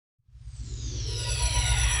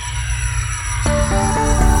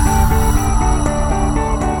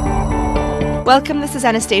Welcome, this is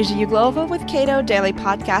Anastasia Uglova with Cato Daily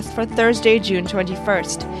Podcast for Thursday, June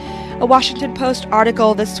 21st. A Washington Post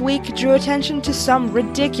article this week drew attention to some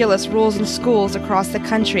ridiculous rules in schools across the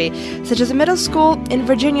country, such as a middle school in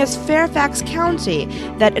Virginia's Fairfax County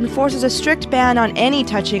that enforces a strict ban on any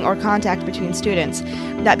touching or contact between students.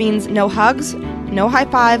 That means no hugs, no high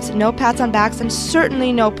fives, no pats on backs, and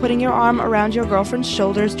certainly no putting your arm around your girlfriend's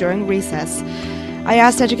shoulders during recess. I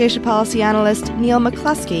asked education policy analyst Neil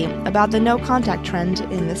McCluskey about the no-contact trend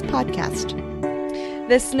in this podcast.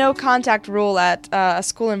 This no-contact rule at a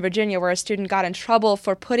school in Virginia where a student got in trouble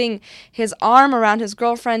for putting his arm around his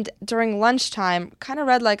girlfriend during lunchtime kind of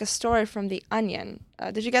read like a story from The Onion.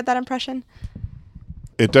 Did you get that impression?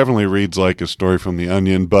 It definitely reads like a story from The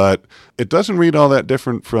Onion, but it doesn't read all that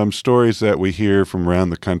different from stories that we hear from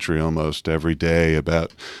around the country almost every day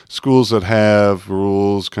about schools that have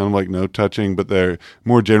rules, kind of like no touching, but they're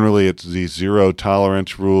more generally it's these zero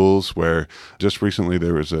tolerance rules where just recently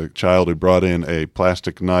there was a child who brought in a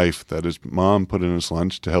plastic knife that his mom put in his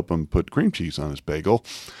lunch to help him put cream cheese on his bagel.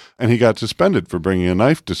 And he got suspended for bringing a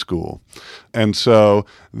knife to school. And so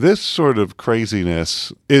this sort of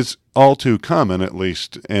craziness is all too common, at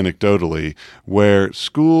least anecdotally, where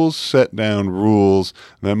schools set down rules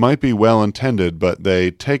that might be well-intended, but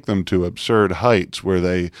they take them to absurd heights where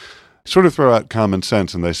they sort of throw out common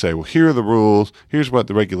sense and they say, well, here are the rules, here's what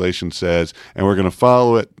the regulation says, and we're going to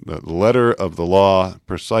follow it, the letter of the law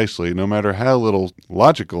precisely, no matter how little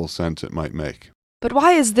logical sense it might make. But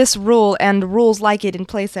why is this rule and rules like it in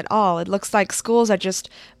place at all? It looks like schools are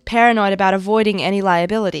just paranoid about avoiding any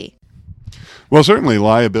liability. Well, certainly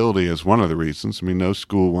liability is one of the reasons. I mean, no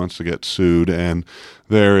school wants to get sued, and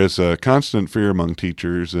there is a constant fear among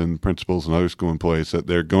teachers and principals and other school employees that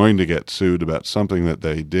they're going to get sued about something that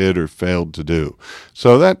they did or failed to do.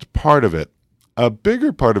 So that's part of it. A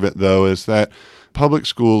bigger part of it, though, is that public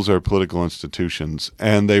schools are political institutions,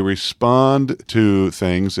 and they respond to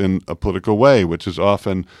things in a political way, which is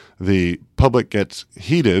often the public gets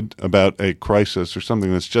heated about a crisis or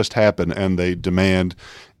something that's just happened, and they demand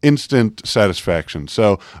instant satisfaction.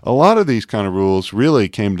 So a lot of these kind of rules really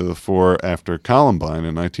came to the fore after Columbine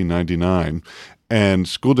in 1999, and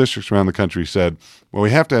school districts around the country said, well, we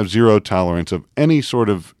have to have zero tolerance of any sort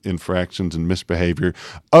of infractions and misbehavior.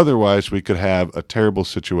 Otherwise, we could have a terrible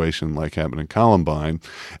situation like happened in Columbine.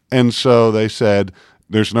 And so they said,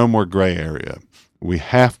 there's no more gray area. We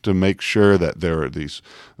have to make sure that there are these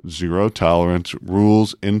zero tolerance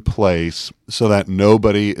rules in place so that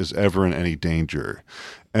nobody is ever in any danger.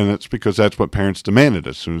 And it's because that's what parents demanded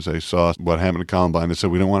as soon as they saw what happened at Columbine. They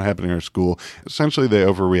said, we don't want it happening in our school. Essentially, they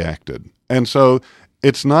overreacted. And so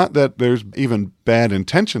it's not that there's even bad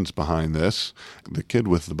intentions behind this. The kid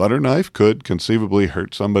with the butter knife could conceivably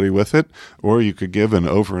hurt somebody with it, or you could give an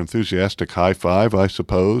over-enthusiastic high five, I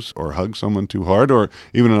suppose, or hug someone too hard, or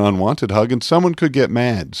even an unwanted hug, and someone could get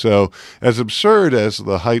mad. So as absurd as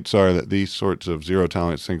the heights are that these sorts of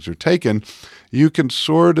zero-tolerance things are taken, you can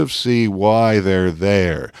sort of see why they're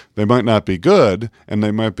there. They might not be good, and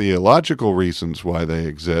they might be illogical reasons why they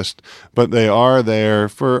exist, but they are there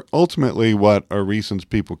for ultimately what are reasons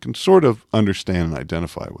people can sort of understand and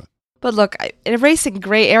identify with. But look, erasing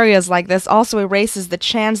gray areas like this also erases the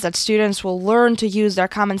chance that students will learn to use their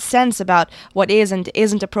common sense about what is and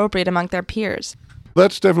isn't appropriate among their peers.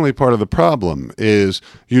 That's definitely part of the problem, is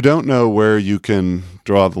you don't know where you can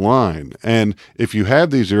draw the line. And if you have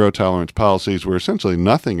these zero tolerance policies where essentially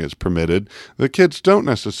nothing is permitted, the kids don't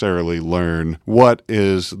necessarily learn what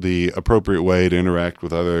is the appropriate way to interact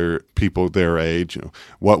with other people their age,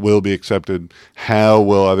 what will be accepted, how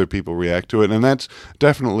will other people react to it. And that's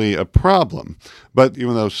definitely a problem. But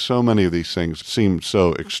even though so many of these things seem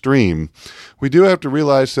so extreme, we do have to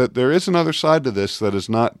realize that there is another side to this that is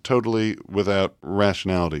not totally without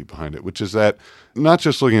rationality behind it, which is that not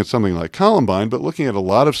just looking at something like Columbine, but looking at a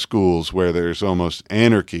lot of schools where there's almost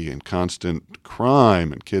anarchy and constant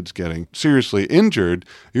crime and kids getting seriously injured,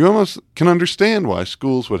 you almost can understand why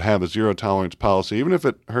schools would have a zero tolerance policy, even if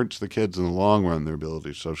it hurts the kids in the long run, their ability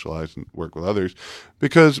to socialize and work with others,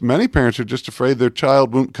 because many parents are just afraid their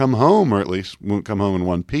child won't come home, or at least won't come home in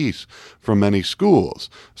one piece from many schools.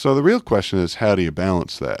 So the real question is, how do you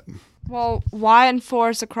balance that? Well, why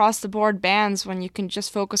enforce across-the-board bans when you can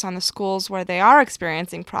just focus on the schools where they are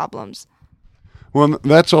experiencing problems? Well,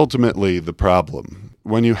 that's ultimately the problem.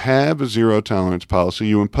 When you have a zero-tolerance policy,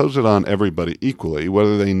 you impose it on everybody equally,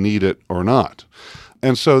 whether they need it or not.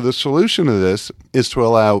 And so the solution to this is to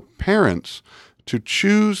allow parents to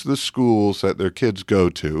choose the schools that their kids go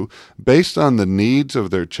to based on the needs of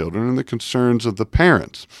their children and the concerns of the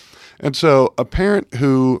parents. And so a parent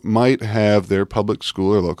who might have their public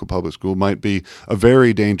school or local public school might be a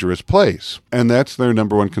very dangerous place, and that's their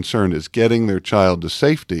number one concern, is getting their child to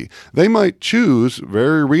safety. They might choose,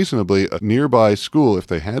 very reasonably, a nearby school, if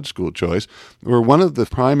they had school choice, where one of the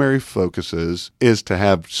primary focuses is to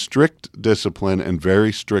have strict discipline and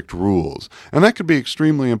very strict rules. And that could be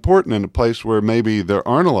extremely important in a place where maybe there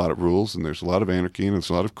aren't a lot of rules and there's a lot of anarchy and there's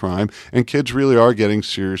a lot of crime, and kids really are getting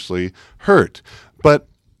seriously hurt. But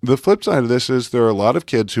the flip side of this is there are a lot of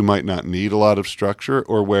kids who might not need a lot of structure,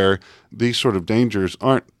 or where these sort of dangers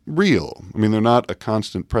aren't real. I mean, they're not a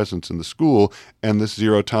constant presence in the school, and this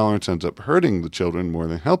zero tolerance ends up hurting the children more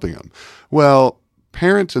than helping them. Well,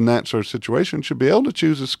 parents in that sort of situation should be able to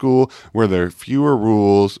choose a school where there are fewer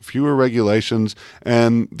rules, fewer regulations,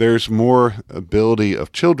 and there's more ability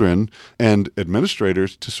of children and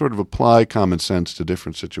administrators to sort of apply common sense to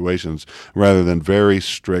different situations rather than very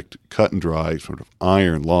strict, cut and dry, sort of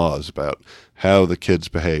iron laws about how the kids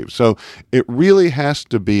behave. So it really has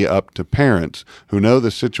to be up to parents who know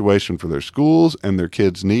the situation for their schools and their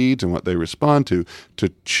kids' needs and what they respond to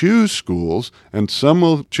choose schools. And some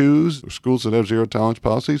will choose schools that have zero tolerance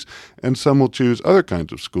policies, and some will choose other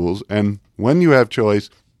kinds of schools. And when you have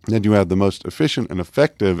choice, then you have the most efficient and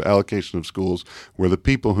effective allocation of schools where the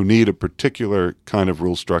people who need a particular kind of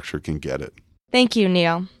rule structure can get it. Thank you,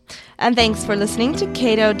 Neil. And thanks for listening to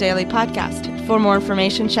Cato Daily Podcast. For more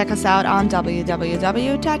information, check us out on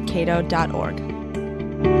www.cato.org.